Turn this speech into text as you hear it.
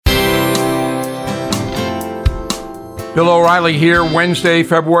Bill O'Reilly here, Wednesday,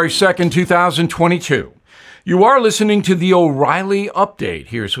 February 2nd, 2022. You are listening to the O'Reilly Update.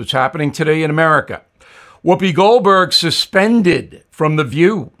 Here's what's happening today in America. Whoopi Goldberg suspended from The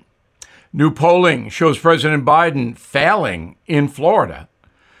View. New polling shows President Biden failing in Florida.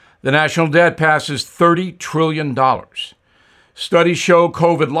 The national debt passes $30 trillion. Studies show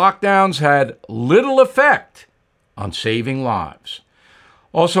COVID lockdowns had little effect on saving lives.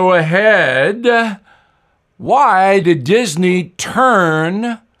 Also ahead, why did Disney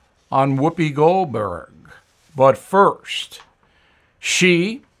turn on Whoopi Goldberg? But first,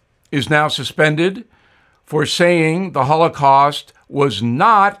 she is now suspended for saying the Holocaust was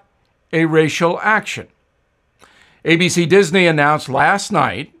not a racial action. ABC Disney announced last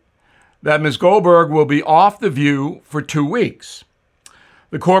night that Ms. Goldberg will be off The View for 2 weeks.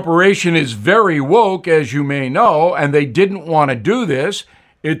 The corporation is very woke, as you may know, and they didn't want to do this.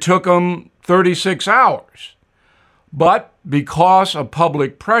 It took them 36 hours. But because of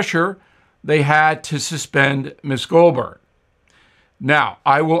public pressure, they had to suspend Ms. Goldberg. Now,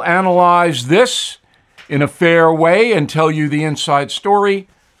 I will analyze this in a fair way and tell you the inside story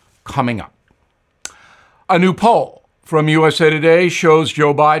coming up. A new poll from USA Today shows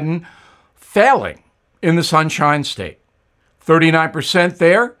Joe Biden failing in the Sunshine State. 39%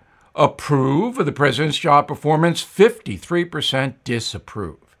 there approve of the president's job performance, 53%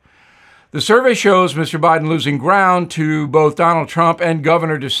 disapprove. The survey shows Mr. Biden losing ground to both Donald Trump and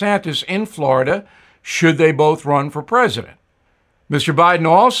Governor DeSantis in Florida, should they both run for president. Mr. Biden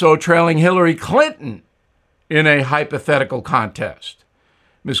also trailing Hillary Clinton in a hypothetical contest.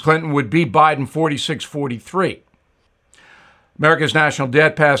 Ms. Clinton would beat Biden 46-43. America's national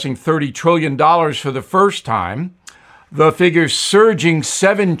debt passing $30 trillion for the first time. The figure surging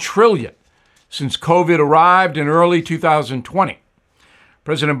 $7 trillion since COVID arrived in early 2020.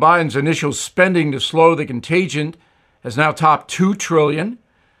 President Biden's initial spending to slow the contagion has now topped $2 trillion.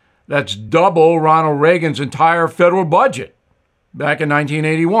 That's double Ronald Reagan's entire federal budget back in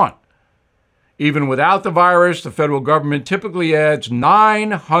 1981. Even without the virus, the federal government typically adds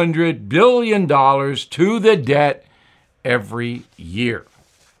 $900 billion to the debt every year.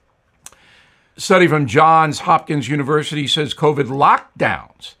 A study from Johns Hopkins University says COVID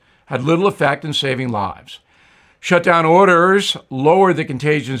lockdowns had little effect in saving lives. Shutdown orders lowered the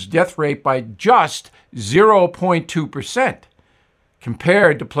contagion's death rate by just 0.2%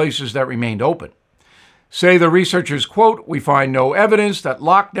 compared to places that remained open. Say the researchers, quote, "We find no evidence that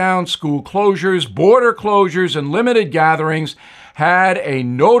lockdowns, school closures, border closures, and limited gatherings had a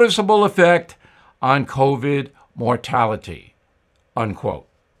noticeable effect on COVID mortality," unquote.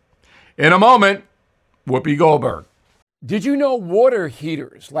 In a moment, Whoopi Goldberg. Did you know water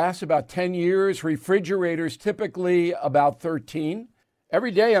heaters last about 10 years, refrigerators typically about 13? Every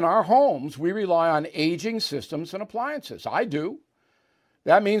day in our homes, we rely on aging systems and appliances. I do.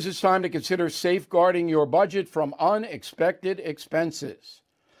 That means it's time to consider safeguarding your budget from unexpected expenses.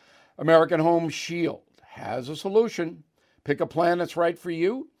 American Home Shield has a solution. Pick a plan that's right for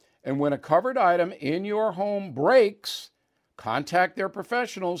you, and when a covered item in your home breaks, contact their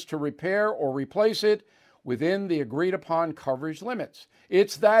professionals to repair or replace it within the agreed-upon coverage limits.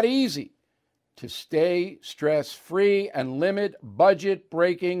 It's that easy to stay stress-free and limit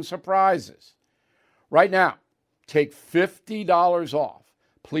budget-breaking surprises. Right now, take $50 off.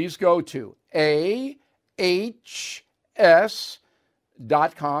 Please go to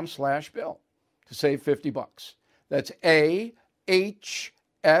ahs.com/bill to save $50. That's ahs.com/bill.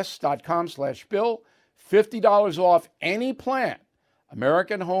 $50 off any plan.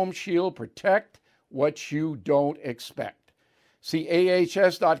 American Home Shield, protect what you don't expect. See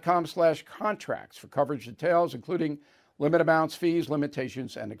ahs.com/contracts for coverage details, including limit amounts, fees,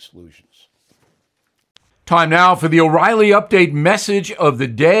 limitations, and exclusions. Time now for the O'Reilly Update message of the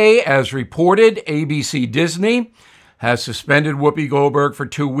day. As reported, ABC Disney has suspended Whoopi Goldberg for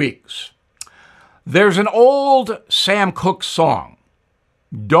 2 weeks. There's an old Sam Cooke song,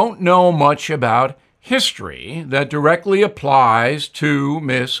 "Don't Know Much About History," that directly applies to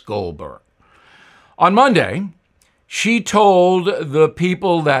Miss Goldberg. On Monday, she told the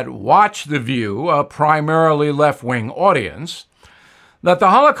people that watch The View, a primarily left-wing audience, that the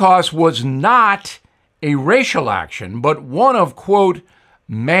Holocaust was not a racial action, but one of, quote,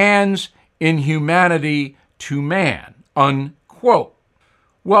 man's inhumanity to man, unquote.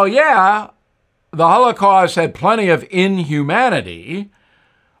 Well, yeah, the Holocaust had plenty of inhumanity,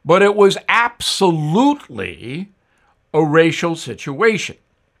 but it was absolutely a racial situation.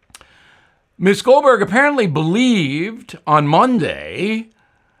 Ms. Goldberg apparently believed on Monday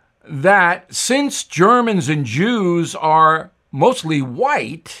that since Germans and Jews are mostly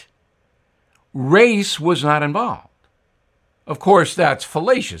white, race was not involved. Of course, that's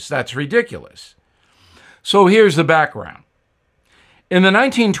fallacious. That's ridiculous. So here's the background. In the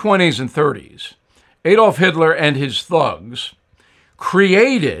 1920s and 30s, Adolf Hitler and his thugs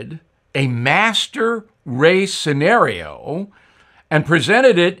created a master race scenario and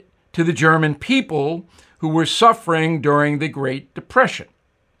presented it to the German people who were suffering during the Great Depression.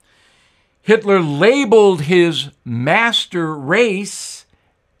 Hitler labeled his master race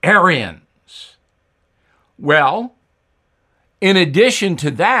Aryans. Well, in addition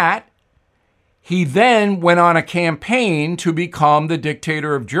to that, he then went on a campaign to become the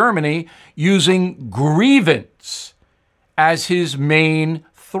dictator of Germany using grievance as his main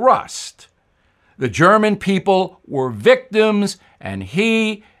thrust. The German people were victims, and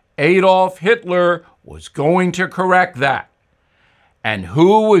he, Adolf Hitler, was going to correct that. And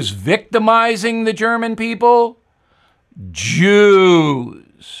who was victimizing the German people?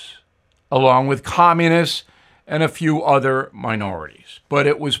 Jews, along with communists and a few other minorities. But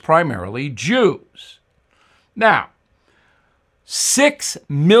it was primarily Jews. Now, 6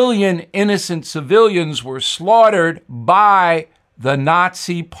 million innocent civilians were slaughtered by the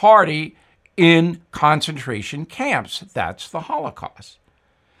Nazi Party in concentration camps. That's the Holocaust.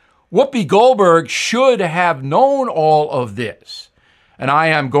 Whoopi Goldberg should have known all of this. And I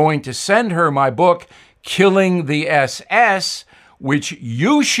am going to send her my book, Killing the SS, which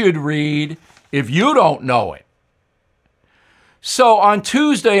you should read if you don't know it. So on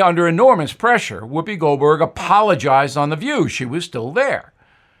Tuesday, under enormous pressure, Whoopi Goldberg apologized on The View. She was still there.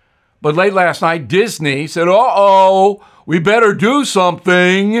 But late last night, Disney said, uh-oh, we better do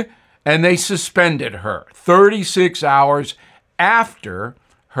something. And they suspended her 36 hours after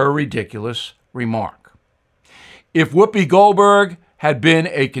her ridiculous remark. If Whoopi Goldberg had been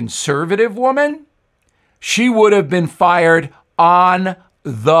a conservative woman, she would have been fired on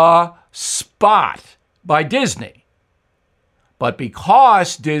the spot by Disney. But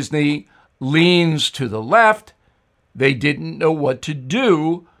because Disney leans to the left, they didn't know what to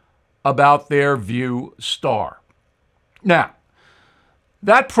do about their View star. Now,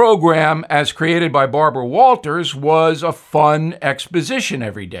 that program, as created by Barbara Walters, was a fun exposition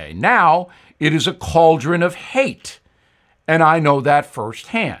every day. Now, it is a cauldron of hate, and I know that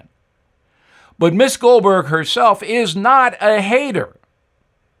firsthand. But Miss Goldberg herself is not a hater.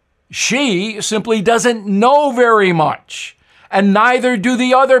 She simply doesn't know very much, and neither do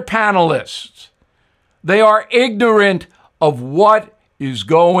the other panelists. They are ignorant of what is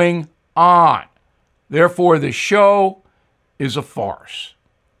going on. Therefore, the show is a farce.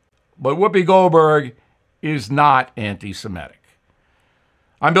 But Whoopi Goldberg is not anti-Semitic.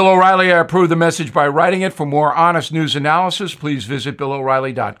 I'm Bill O'Reilly. I approve the message by writing it. For more honest news analysis, please visit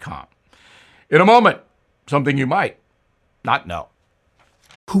BillO'Reilly.com. In a moment, something you might not know.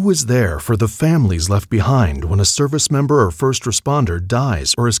 Who is there for the families left behind when a service member or first responder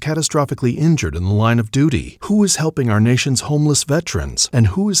dies or is catastrophically injured in the line of duty? Who is helping our nation's homeless veterans? And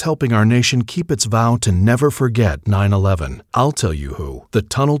who is helping our nation keep its vow to never forget 9/11? I'll tell you who. The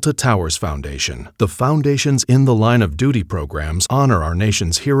Tunnel to Towers Foundation. The foundation's In the Line of Duty programs honor our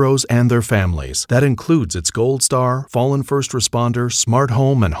nation's heroes and their families. That includes its Gold Star, Fallen First Responder, Smart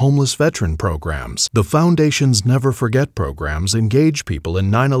Home, and Homeless Veteran programs. The foundation's Never Forget programs engage people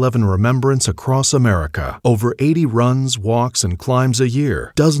in 9/11 remembrance across America. Over 80 runs, walks, and climbs a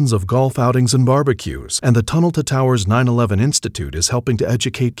year, dozens of golf outings and barbecues, and the Tunnel to Towers 9/11 Institute is helping to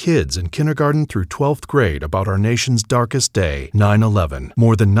educate kids in kindergarten through 12th grade about our nation's darkest day, 9/11.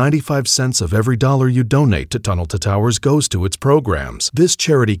 More than 95 cents of every dollar you donate to Tunnel to Towers goes to its programs. This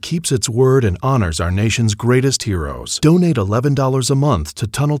charity keeps its word and honors our nation's greatest heroes. Donate $11 a month to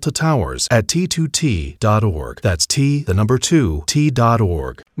Tunnel to Towers at T2T.org. That's T2T.org.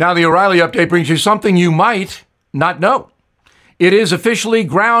 Now, the O'Reilly Update brings you something you might not know. It is officially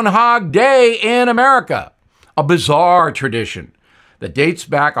Groundhog Day in America, a bizarre tradition that dates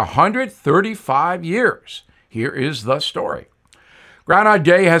back 135 years. Here is the story. Groundhog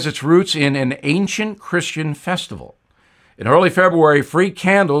Day has its roots in an ancient Christian festival. In early February, free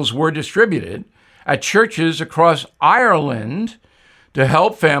candles were distributed at churches across Ireland to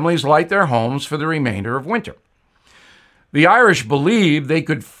help families light their homes for the remainder of winter. The Irish believed they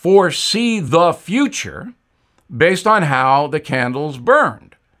could foresee the future based on how the candles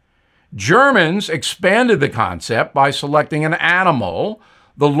burned. Germans expanded the concept by selecting an animal,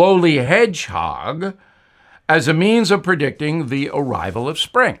 the lowly hedgehog, as a means of predicting the arrival of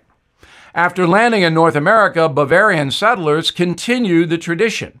spring. After landing in North America, Bavarian settlers continued the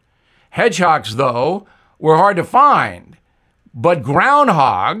tradition. Hedgehogs, though, were hard to find, but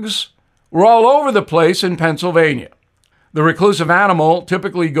groundhogs were all over the place in Pennsylvania. The reclusive animal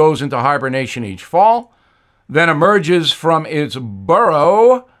typically goes into hibernation each fall. then emerges from its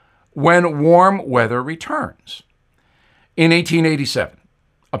burrow when warm weather returns. In 1887,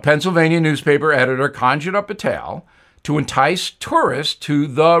 a Pennsylvania newspaper editor conjured up a tale to entice tourists to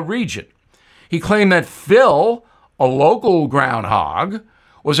the region. He claimed that Phil, a local groundhog,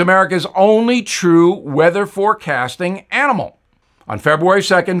 was America's only true weather forecasting animal. On February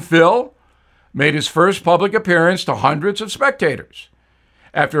 2nd, Phil made his first public appearance to hundreds of spectators.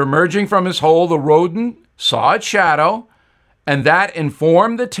 After emerging from his hole, the rodent saw its shadow, and that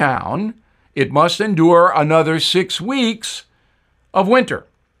informed the town it must endure another 6 weeks of winter.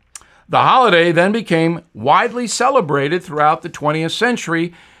 The holiday then became widely celebrated throughout the 20th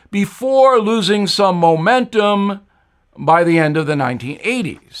century before losing some momentum by the end of the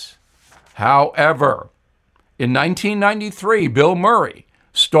 1980s. However, in 1993, Bill Murray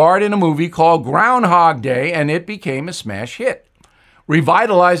starred in a movie called Groundhog Day, and it became a smash hit,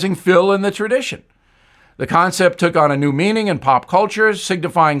 revitalizing Phil in the tradition. The concept took on a new meaning in pop culture,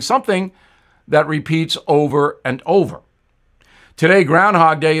 signifying something that repeats over and over. Today,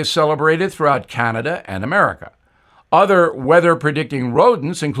 Groundhog Day is celebrated throughout Canada and America. Other weather-predicting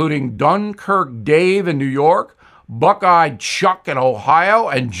rodents, including Dunkirk Dave in New York, Buckeyed Chuck in Ohio,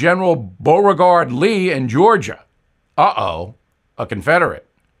 and General Beauregard Lee in Georgia. A Confederate.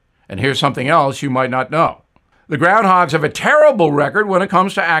 And here's something else you might not know. The groundhogs have a terrible record when it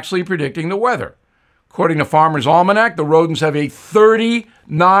comes to actually predicting the weather. According to Farmer's Almanac, the rodents have a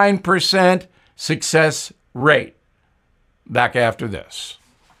 39% success rate. Back after this.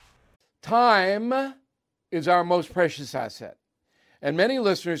 Time is our most precious asset, and many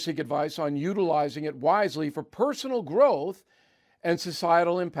listeners seek advice on utilizing it wisely for personal growth and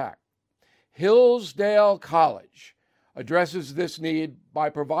societal impact. Hillsdale College addresses this need by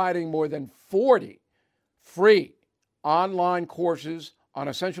providing more than 40 free online courses on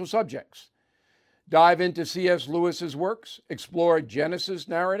essential subjects. Dive into C.S. Lewis's works, explore Genesis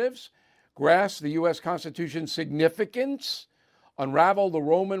narratives, grasp the U.S. Constitution's significance, unravel the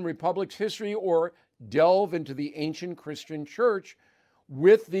Roman Republic's history, or delve into the ancient Christian church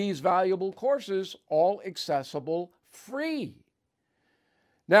with these valuable courses, all accessible free.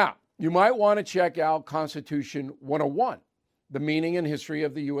 Now, you might want to check out Constitution 101, the meaning and history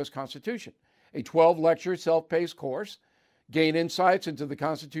of the U.S. Constitution, a 12-lecture self-paced course. Gain insights into the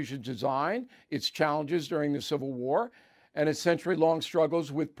Constitution's design, its challenges during the Civil War, and its century-long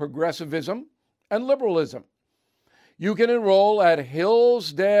struggles with progressivism and liberalism. You can enroll at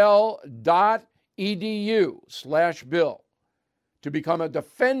hillsdale.edu/bill to become a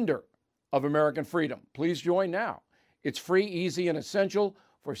defender of American freedom. Please join now. It's free, easy, and essential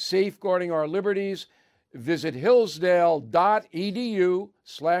for safeguarding our liberties. Visit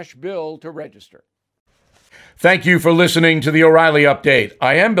hillsdale.edu/bill to register. Thank you for listening to the O'Reilly Update.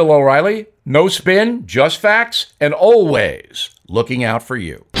 I am Bill O'Reilly. No spin, just facts, and always looking out for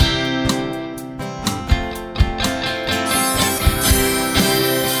you.